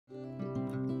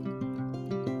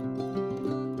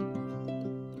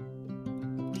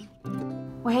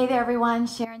Well, hey there, everyone.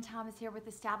 Sharon Thomas here with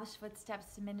Established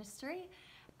Footsteps Ministry.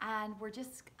 And we're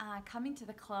just coming to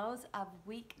the close of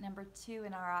week number 2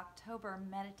 in our October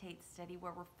Meditate study,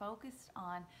 where we're focused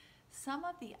on some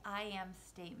of the I am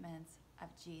statements of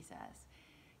Jesus.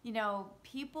 You know,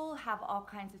 people have all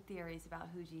kinds of theories about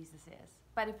who Jesus is.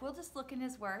 But if we'll just look in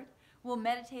his word, we'll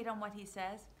meditate on what he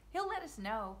says, he'll let us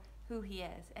know who he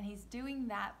is. And he's doing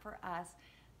that for us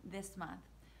this month.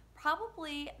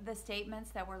 Probably the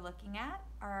statements that we're looking at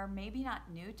are maybe not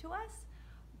new to us,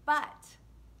 but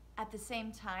at the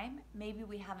same time, maybe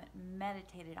we haven't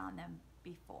meditated on them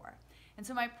before. And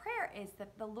so my prayer is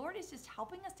that the Lord is just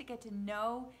helping us to get to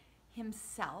know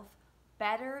himself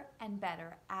better and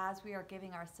better as we are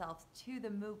giving ourselves to the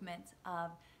movements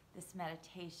of this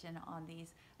meditation on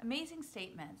these amazing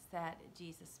statements that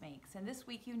Jesus makes. And this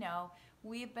week, you know,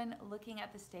 we've been looking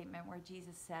at the statement where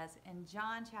Jesus says in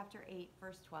John chapter 8,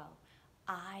 verse 12,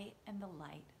 I am the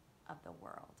light of the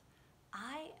world.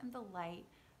 I am the light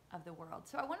of the world.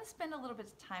 So I want to spend a little bit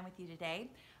of time with you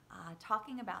today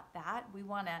talking about that. We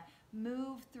want to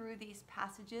move through these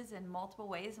passages in multiple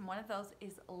ways, and one of those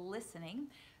is listening.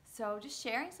 So just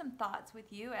sharing some thoughts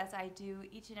with you as I do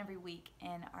each and every week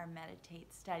in our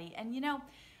Meditate study. And you know,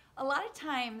 a lot of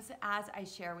times as I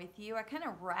share with you, I kind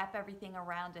of wrap everything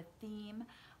around a theme.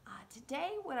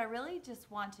 Today, what I really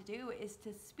just want to do is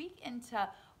to speak into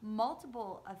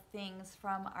multiple of things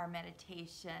from our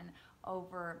meditation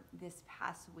over this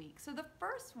past week. So the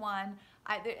first one,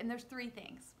 and there's 3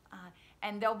 things,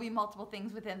 and there'll be multiple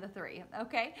things within the 3,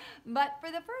 okay? But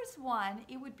for the first one,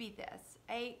 it would be this,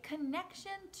 a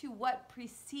connection to what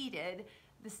preceded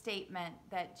the statement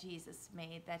that Jesus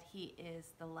made, that he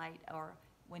is the light, or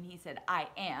when he said, I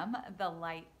am the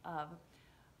light of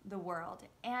the world.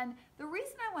 And the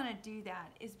reason I want to do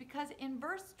that is because in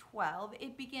verse 12,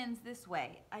 it begins this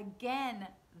way, again,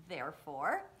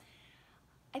 therefore.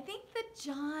 I think that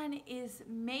John is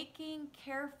making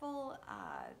careful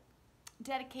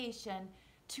dedication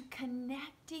to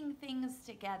connecting things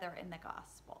together in the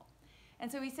gospel. And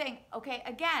so he's saying, okay,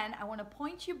 again, I want to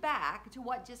point you back to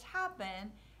what just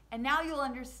happened, and now you'll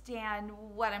understand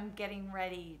what I'm getting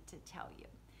ready to tell you.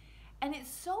 And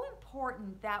it's so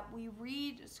important that we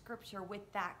read scripture with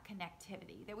that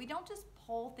connectivity, that we don't just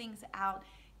pull things out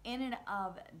in and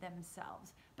of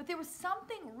themselves. But there was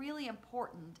something really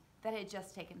important that had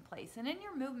just taken place. And in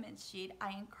your movement sheet,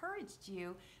 I encouraged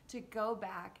you to go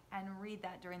back and read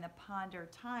that during the ponder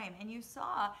time. And you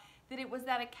saw that it was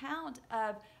that account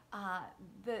of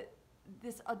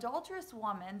this adulterous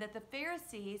woman that the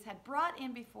Pharisees had brought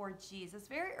in before Jesus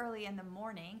very early in the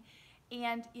morning,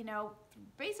 and, you know,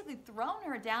 basically thrown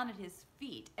her down at his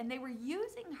feet. And they were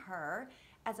using her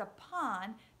as a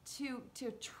pawn to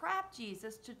trap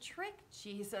Jesus, to trick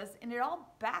Jesus, and it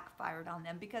all backfired on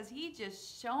them because he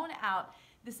just shone out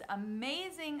this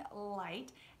amazing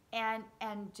light and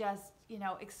just, you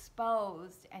know,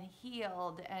 exposed and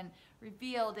healed and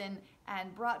revealed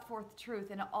and brought forth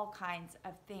truth and all kinds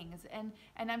of things. And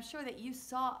I'm sure that you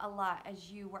saw a lot as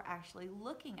you were actually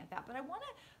looking at that. But I want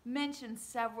to mention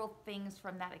several things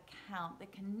from that account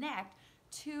that connect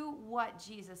to what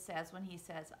Jesus says when he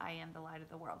says, I am the light of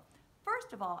the world.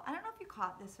 First of all, I don't know if you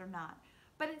caught this or not,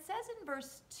 but it says in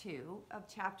verse 2 of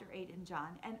chapter 8 in John,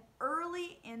 and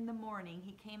early in the morning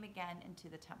he came again into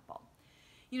the temple.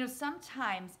 You know,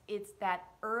 sometimes it's that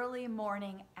early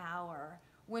morning hour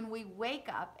when we wake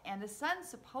up and the sun's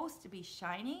supposed to be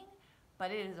shining,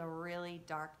 but it is a really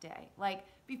dark day. Like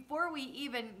before we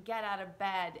even get out of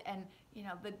bed and, you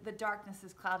know, the darkness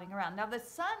is clouding around. Now the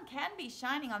sun can be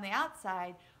shining on the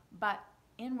outside, but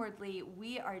inwardly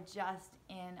we are just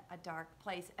in a dark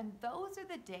place. And those are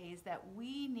the days that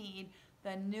we need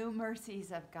the new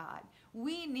mercies of God.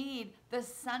 We need the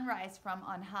sunrise from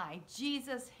on high,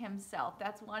 Jesus himself.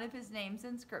 That's one of his names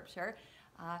in scripture.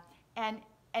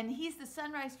 And he's the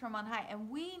sunrise from on high. And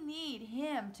we need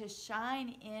him to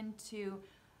shine into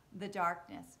the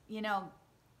darkness. You know,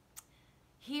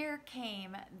 here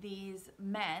came these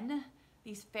men,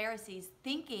 these Pharisees,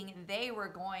 thinking they were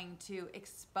going to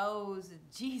expose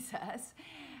Jesus.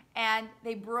 And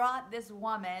they brought this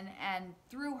woman and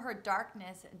threw her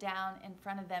darkness down in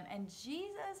front of them. And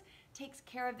Jesus takes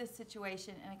care of this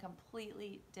situation in a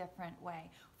completely different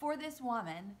way. For this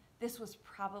woman, this was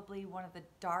probably one of the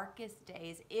darkest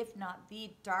days, if not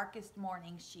the darkest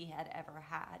morning she had ever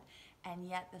had. And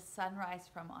yet the sunrise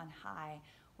from on high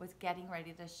was getting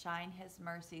ready to shine his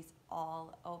mercies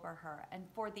all over her. And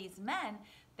for these men,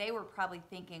 they were probably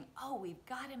thinking, oh, we've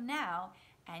got him now.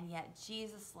 And yet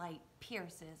Jesus' light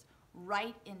pierces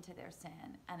right into their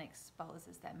sin and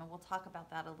exposes them. And we'll talk about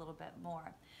that a little bit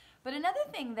more. But another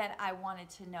thing that I wanted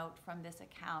to note from this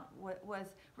account was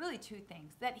really two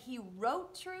things: that he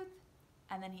wrote truth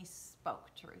and then he spoke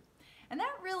truth. And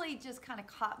that really just kind of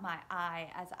caught my eye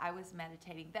as I was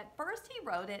meditating. That first he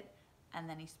wrote it and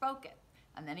then he spoke it.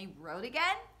 And then he wrote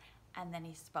again and then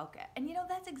he spoke it. And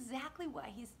that's exactly what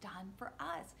he's done for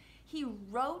us. He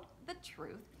wrote the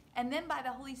truth, and then by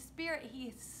the Holy Spirit,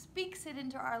 he speaks it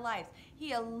into our lives.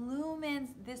 He illumines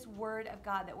this word of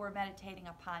God that we're meditating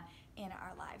upon in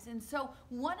our lives. And so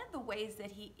one of the ways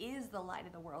that he is the light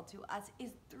of the world to us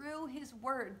is through his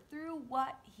word, through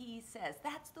what he says.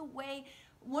 That's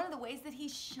one of the ways that he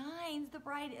shines the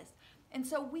brightest. And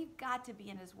so we've got to be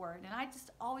in his word. And I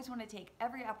just always want to take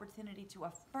every opportunity to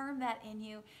affirm that in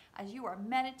you as you are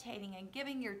meditating and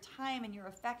giving your time and your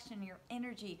affection and your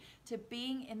energy to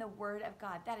being in the word of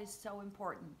God. That is so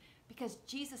important because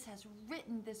Jesus has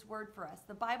written this word for us.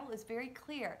 The Bible is very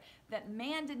clear that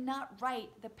man did not write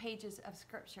the pages of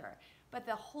Scripture, but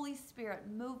the Holy Spirit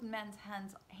moved men's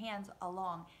hands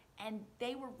along, and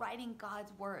they were writing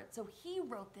God's word. So he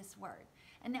wrote this word.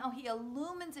 And now he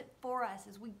illumines it for us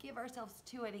as we give ourselves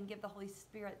to it and give the Holy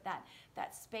Spirit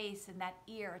that space and that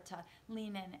ear to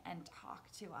lean in and talk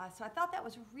to us. So I thought that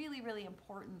was really, really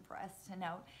important for us to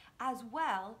note. As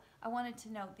well, I wanted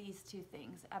to note these two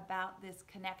things about this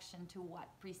connection to what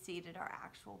preceded our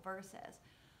actual verses.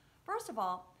 First of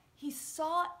all, he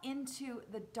saw into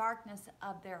the darkness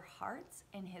of their hearts,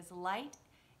 and his light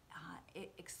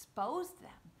it exposed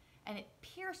them. And it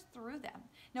pierced through them.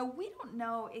 Now, we don't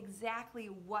know exactly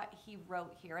what he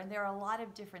wrote here, and there are a lot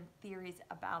of different theories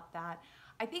about that.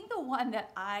 I think the one that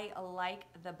I like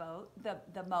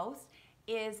the most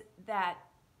is that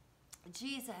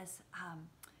Jesus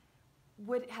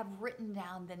would have written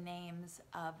down the names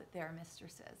of their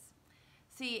mistresses.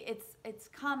 See, it's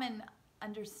common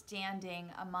understanding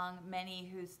among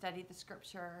many who study the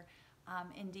Scripture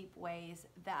in deep ways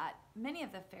that many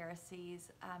of the Pharisees,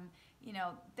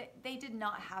 they did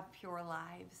not have pure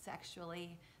lives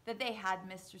sexually, that they had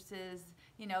mistresses.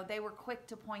 They were quick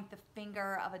to point the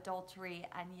finger of adultery,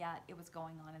 and yet it was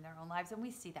going on in their own lives. And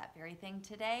we see that very thing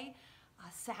today.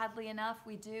 Sadly enough,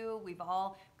 we do. We've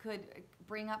all could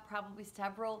bring up probably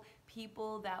several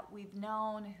people that we've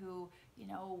known who,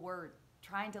 were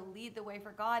trying to lead the way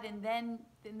for God, and then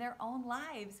in their own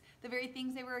lives, the very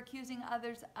things they were accusing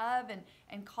others of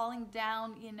and calling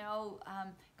down,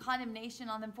 condemnation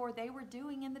on them for, they were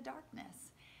doing in the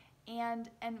darkness. And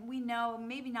we know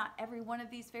maybe not every one of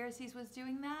these Pharisees was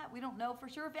doing that. We don't know for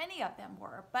sure if any of them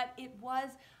were, but it was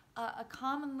a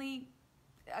common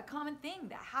thing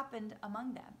that happened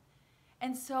among them.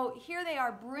 And so here they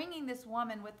are bringing this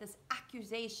woman with this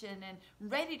accusation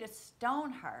and ready to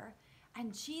stone her.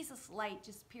 And Jesus' light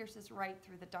just pierces right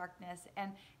through the darkness.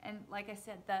 And like I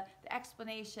said, the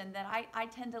explanation that I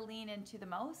tend to lean into the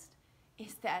most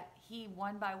is that he,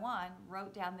 one by one,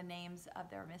 wrote down the names of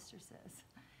their mistresses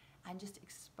and just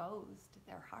exposed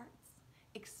their hearts,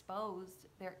 exposed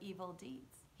their evil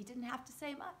deeds. He didn't have to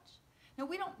say much. Now,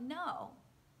 we don't know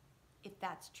if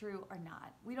that's true or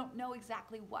not. We don't know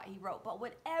exactly what he wrote, but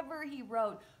whatever he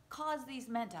wrote caused these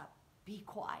men to be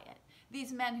quiet.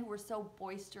 These men who were so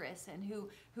boisterous and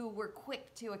who were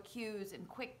quick to accuse and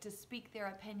quick to speak their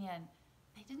opinion,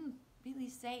 they didn't really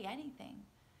say anything.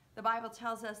 The Bible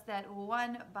tells us that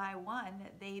one by one,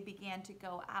 they began to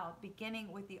go out,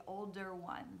 beginning with the older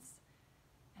ones.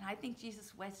 And I think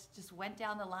Jesus just went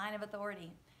down the line of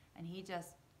authority, and he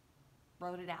just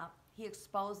wrote it out. He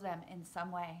exposed them in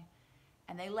some way.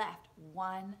 And they left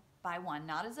one by one,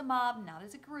 not as a mob, not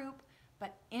as a group,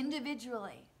 but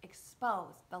individually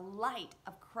exposed. The light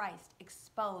of Christ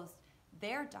exposed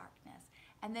their darkness.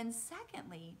 And then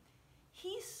secondly,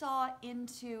 he saw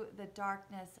into the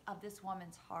darkness of this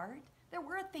woman's heart. There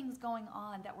were things going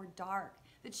on that were dark,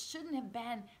 that shouldn't have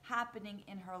been happening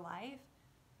in her life,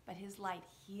 but his light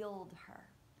healed her.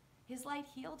 His light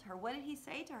healed her. What did he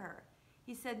say to her?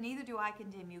 He said, "Neither do I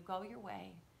condemn you. Go your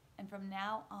way, and from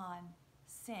now on,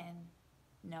 sin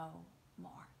no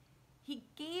more." He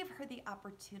gave her the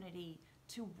opportunity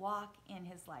to walk in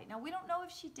his light. Now, we don't know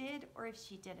if she did or if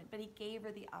she didn't, but he gave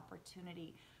her the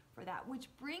opportunity for that, which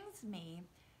brings me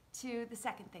to the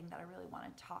second thing that I really want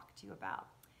to talk to you about.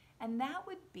 And that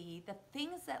would be the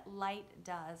things that light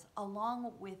does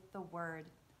along with the word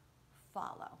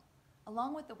follow.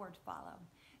 Along with the word follow.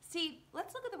 See,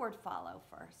 let's look at the word follow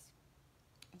first.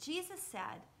 Jesus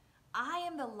said, "I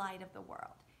am the light of the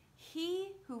world.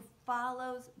 He who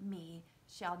follows me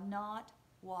shall not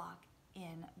walk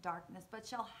in darkness, but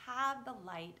shall have the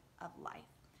light of life."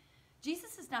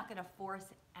 Jesus is not going to force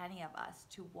any of us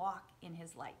to walk in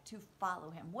his light, to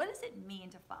follow him. What does it mean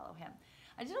to follow him?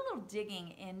 I did a little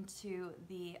digging into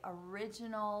the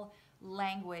original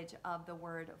language of the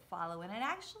word follow, and it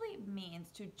actually means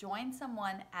to join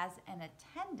someone as an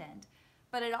attendant,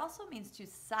 but it also means to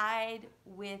side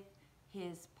with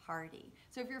his party.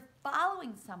 So if you're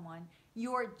following someone,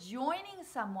 you're joining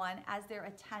someone as their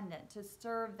attendant to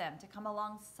serve them, to come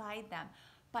alongside them,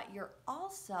 but you're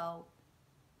also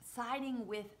siding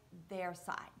with their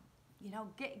side,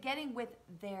 getting with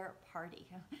their party,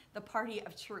 the party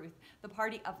of truth, the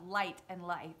party of light and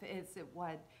life, as it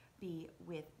would be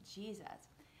with Jesus.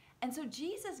 And so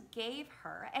Jesus gave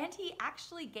her, and he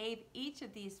actually gave each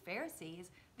of these Pharisees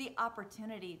the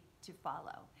opportunity to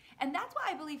follow. And that's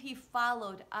why I believe he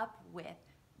followed up with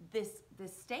this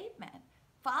statement.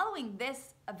 Following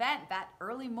this event, that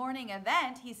early morning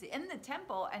event, he's in the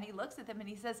temple and he looks at them and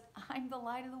he says, I'm the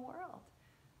light of the world.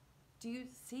 Do you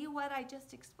see what I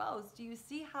just exposed? Do you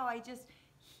see how I just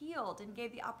healed and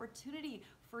gave the opportunity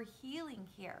for healing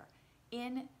here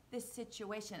in this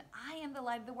situation? I am the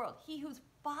light of the world. He who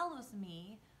follows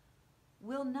me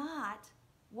will not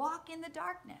walk in the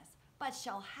darkness, but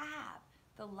shall have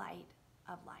the light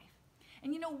of life.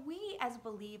 And we as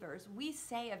believers, we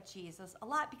say of Jesus a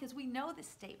lot because we know the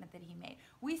statement that he made.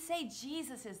 We say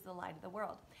Jesus is the light of the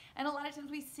world. And a lot of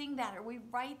times we sing that or we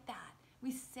write that.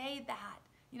 We say that.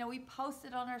 We post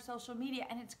it on our social media,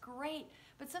 and it's great.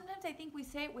 But sometimes I think we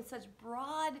say it with such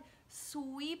broad,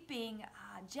 sweeping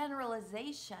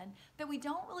generalization that we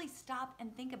don't really stop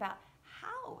and think about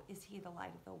how is he the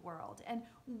light of the world? And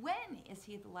when is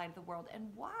he the light of the world? And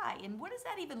why? And what does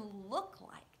that even look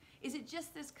like? Is it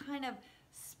just this kind of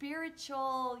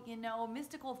spiritual,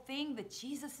 mystical thing that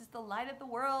Jesus is the light of the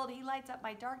world, he lights up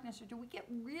my darkness? Or do we get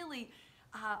really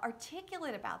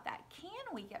articulate about that? Can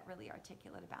we get really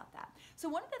articulate about that? So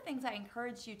one of the things I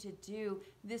encouraged you to do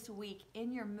this week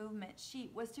in your movement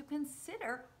sheet was to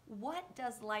consider, what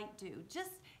does light do?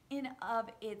 Just in of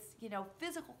its,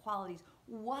 physical qualities,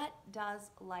 what does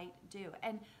light do?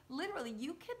 And literally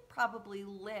you could probably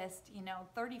list,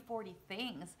 30, 40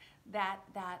 things that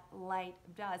light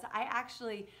does. I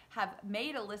actually have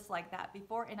made a list like that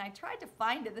before, and I tried to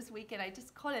find it this week and I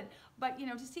just couldn't. But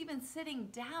just even sitting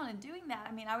down and doing that,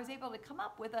 I was able to come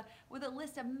up with a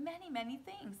list of many, many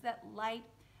things that light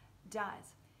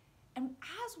does. And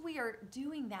as we are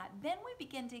doing that, then we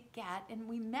begin to get, and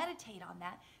we meditate on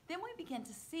that, then we begin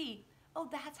to see, oh,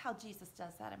 that's how Jesus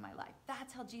does that in my life.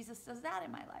 That's how Jesus does that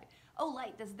in my life. Oh,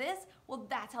 light does this? Well,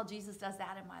 that's how Jesus does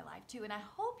that in my life too. And I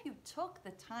hope you took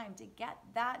the time to get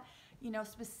that,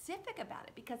 specific about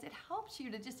it, because it helps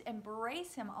you to just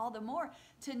embrace him all the more,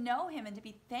 to know him and to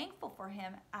be thankful for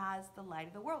him as the light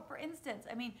of the world. For instance,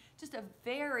 just a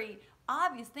very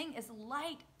obvious thing is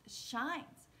light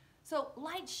shines. So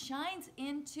light shines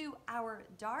into our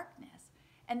darkness.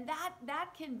 And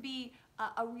that can be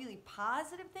a really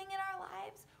positive thing in our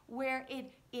lives, where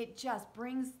it just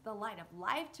brings the light of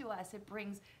life to us. It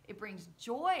brings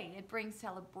joy. It brings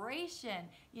celebration.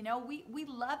 We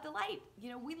love the light.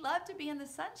 We love to be in the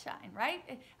sunshine,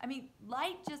 right?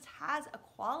 Light just has a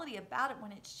quality about it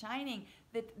when it's shining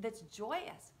that's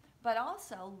joyous. But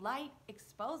also, light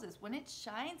exposes. When it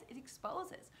shines, it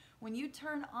exposes. When you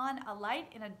turn on a light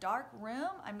in a dark room,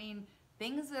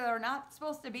 things that are not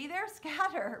supposed to be there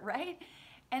scatter, right?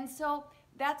 And so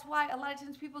that's why a lot of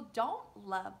times people don't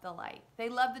love the light. They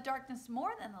love the darkness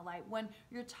more than the light when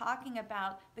you're talking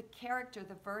about the character,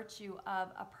 the virtue of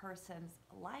a person's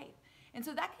life. And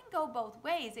so that can go both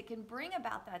ways. It can bring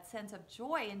about that sense of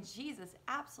joy, and Jesus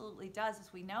absolutely does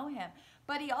as we know him.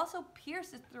 But he also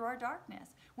pierces through our darkness.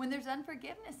 When there's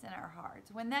unforgiveness in our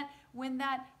hearts, when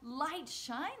that light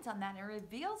shines on that and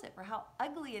reveals it for how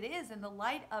ugly it is in the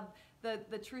light of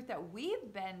the truth that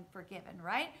we've been forgiven,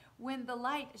 right? When the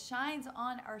light shines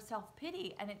on our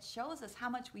self-pity and it shows us how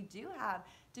much we do have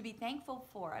to be thankful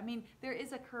for. There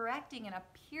is a correcting and a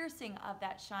piercing of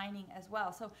that shining as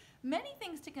well. So many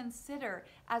things to consider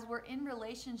as we're in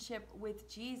relationship with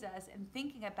Jesus and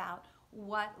thinking about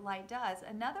what light does.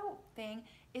 Another thing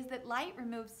is that light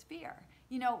removes fear.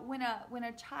 When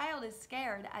a child is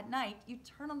scared at night, you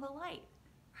turn on the light,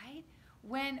 right?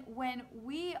 When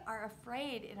we are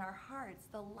afraid in our hearts,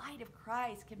 the light of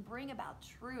Christ can bring about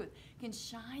truth, can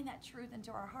shine that truth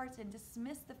into our hearts and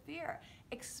dismiss the fear,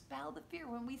 expel the fear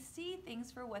when we see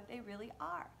things for what they really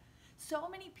are. So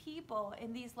many people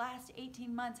in these last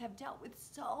 18 months have dealt with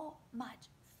so much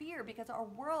fear because our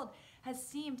world has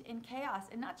seemed in chaos,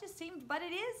 and not just seemed, but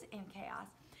it is in chaos.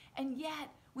 And yet,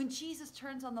 when Jesus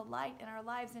turns on the light in our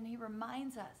lives and he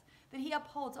reminds us that he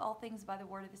upholds all things by the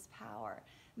word of his power,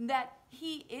 that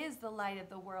he is the light of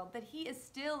the world, that he is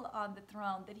still on the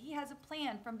throne, that he has a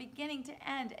plan from beginning to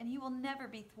end, and he will never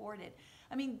be thwarted.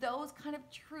 I mean, those kind of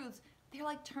truths, they're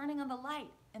like turning on the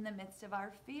light in the midst of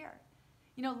our fear.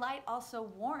 You know, light also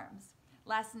warms.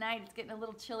 Last night, it's getting a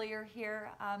little chillier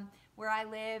here where I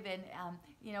live, and,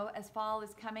 you know, as fall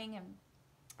is coming,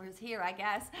 or is here, I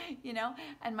guess, you know,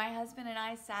 and my husband and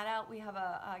I sat out. We have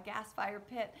a gas fire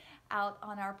pit out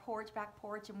on our porch, back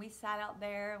porch, and we sat out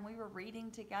there and we were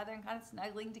reading together and kind of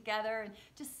snuggling together and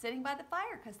just sitting by the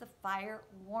fire because the fire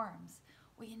warms.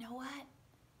 Well, you know what?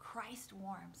 Christ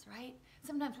warms, right?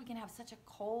 Sometimes we can have such a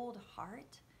cold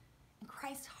heart, and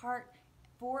Christ's heart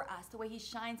for us, the way he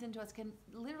shines into us, can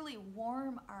literally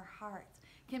warm our hearts,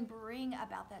 can bring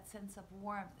about that sense of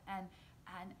warmth and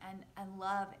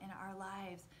love in our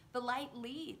lives. The light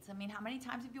leads. I mean, how many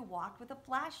times have you walked with a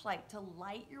flashlight to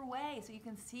light your way so you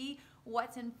can see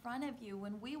what's in front of you?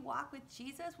 When we walk with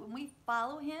Jesus, when we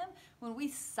follow him, when we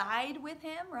side with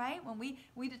him, right? When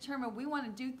we determine we want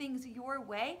to do things your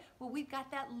way, well, we've got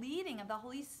that leading of the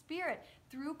Holy Spirit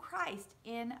through Christ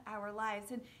in our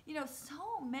lives. And, you know,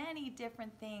 so many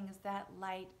different things that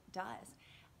light does.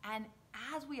 And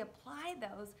as we apply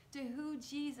those to who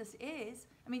Jesus is,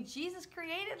 I mean, Jesus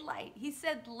created light. He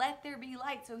said, let there be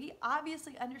light. So he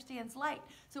obviously understands light.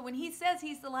 So when he says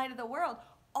he's the light of the world,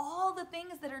 all the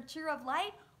things that are true of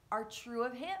light are true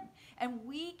of him. And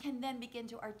we can then begin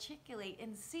to articulate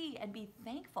and see and be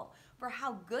thankful for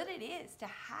how good it is to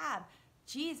have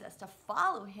Jesus, to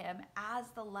follow him as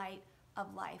the light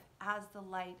of life, as the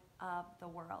light of the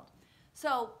world.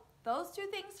 So those two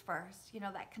things first, you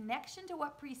know, that connection to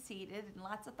what preceded, and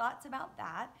lots of thoughts about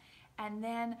that. And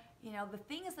then, you know, the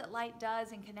things that light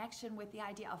does in connection with the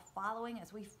idea of following,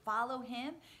 as we follow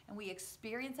him and we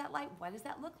experience that light, what does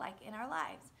that look like in our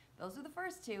lives? Those are the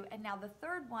first two. And now the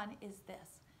third one is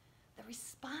this, the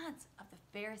response of the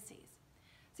Pharisees.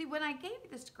 See, when I gave you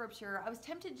the scripture, I was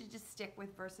tempted to just stick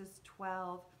with verses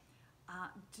 12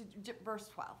 to verse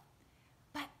 12.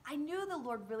 But I knew the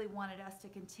Lord really wanted us to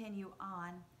continue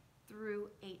on through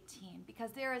 18,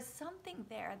 because there is something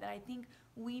there that I think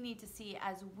we need to see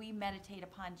as we meditate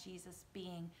upon Jesus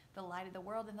being the light of the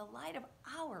world and the light of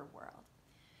our world.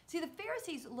 See, the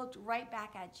Pharisees looked right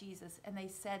back at Jesus and they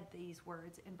said these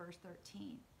words in verse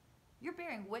 13. You're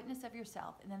bearing witness of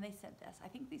yourself. And then they said this. I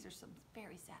think these are some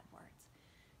very sad words.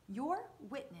 Your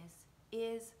witness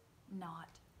is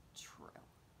not true.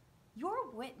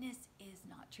 Your witness is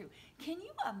not true. Can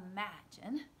you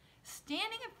imagine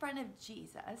standing in front of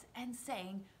Jesus and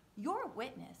saying, your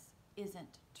witness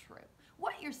isn't true?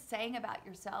 What you're saying about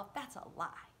yourself, that's a lie.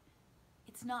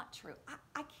 It's not true.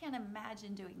 I can't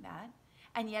imagine doing that.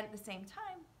 And yet at the same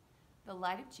time, the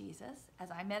light of Jesus, as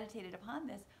I meditated upon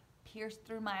this, pierced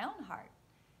through my own heart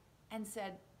and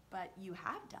said, but you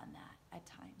have done that at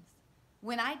times.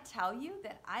 When I tell you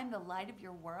that I'm the light of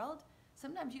your world,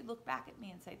 sometimes you look back at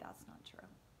me and say, that's not true.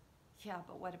 Yeah,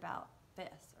 but what about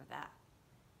this or that?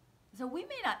 So we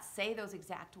may not say those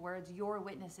exact words, your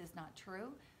witness is not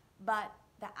true, but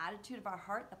the attitude of our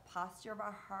heart, the posture of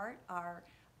our heart,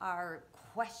 our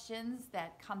questions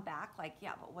that come back like,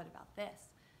 yeah, but what about this?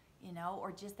 You know,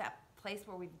 or just that place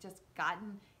where we've just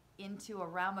gotten into a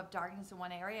realm of darkness in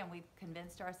one area and we've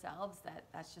convinced ourselves that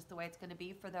that's just the way it's going to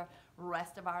be for the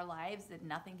rest of our lives, that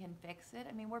nothing can fix it.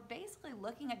 I mean, we're basically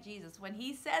looking at Jesus when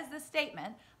he says this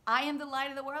statement, I am the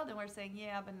light of the world, and we're saying,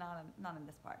 yeah, but not in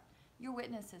this part. Your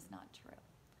witness is not true.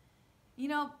 You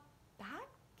know, that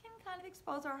can kind of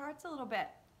expose our hearts a little bit,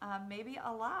 maybe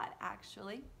a lot,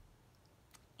 actually.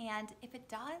 And if it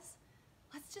does,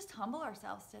 let's just humble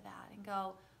ourselves to that and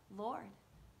go, Lord,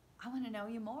 I want to know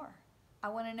you more. I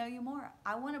want to know you more.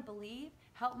 I want to believe,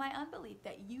 help my unbelief,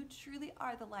 that you truly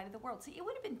are the light of the world. See, it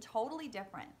would have been totally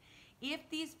different if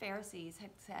these Pharisees had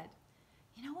said,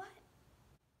 you know what?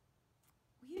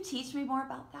 Will you teach me more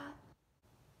about that?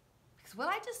 Because what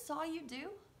I just saw you do,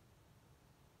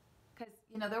 because,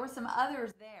 you know, there were some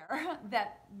others there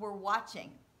that were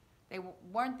watching. They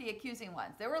weren't the accusing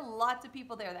ones. There were lots of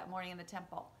people there that morning in the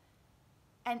temple.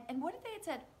 And what if they had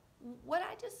said, what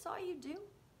I just saw you do,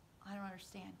 I don't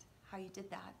understand how you did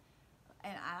that.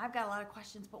 And I've got a lot of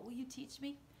questions, but will you teach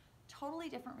me? Totally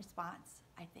different response,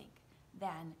 I think,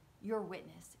 than your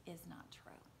witness is not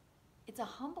true. It's a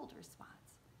humbled response.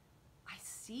 I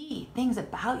see things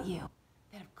about you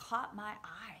that have caught my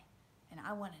eye, and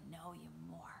I want to know you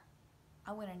more.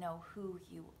 I want to know who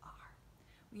you are.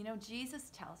 You know,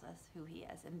 Jesus tells us who he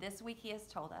is, and this week he has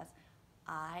told us,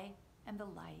 I am the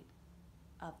light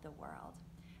of the world.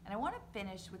 And I want to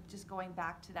finish with just going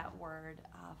back to that word,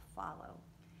 follow.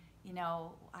 You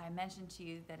know, I mentioned to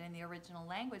you that in the original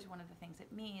language, one of the things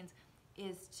it means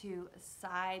is to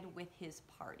side with his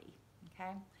party,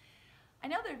 okay? I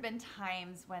know there have been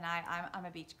times when I'm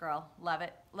a beach girl, love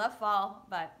it, love fall,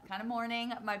 but kind of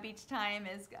morning, my beach time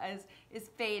is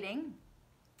fading.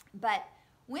 But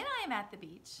when I'm at the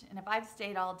beach, and if I've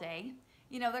stayed all day,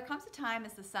 you know, there comes a time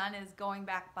as the sun is going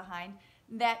back behind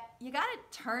that you got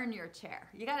to turn your chair.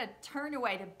 You got to turn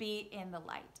away to be in the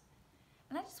light.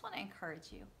 And I just want to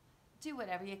encourage you, do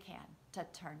whatever you can to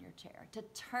turn your chair, to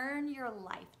turn your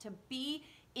life, to be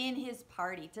in his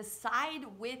party, to side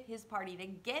with his party, to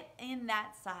get in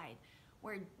that side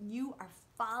where you are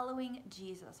following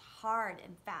Jesus hard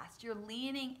and fast. You're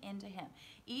leaning into him,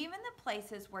 even the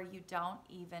places where you don't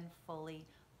even fully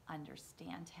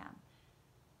understand him.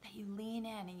 That you lean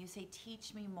in and you say,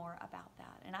 teach me more about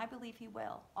that. And I believe he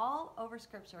will. All over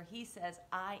Scripture, he says,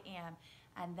 I am.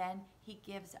 And then he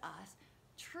gives us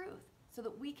truth so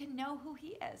that we can know who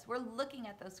he is. We're looking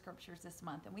at those scriptures this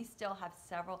month, and we still have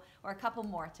several, or a couple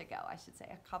more to go, I should say,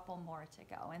 a couple more to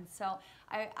go. And so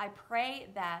I pray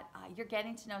that you're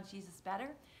getting to know Jesus better.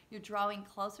 You're drawing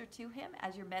closer to him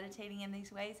as you're meditating in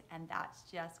these ways, and that's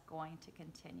just going to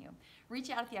continue. Reach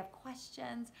out if you have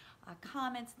questions,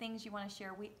 comments, things you want to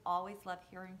share. We always love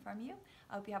hearing from you.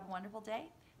 I hope you have a wonderful day,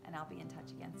 and I'll be in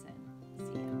touch again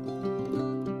soon. See you.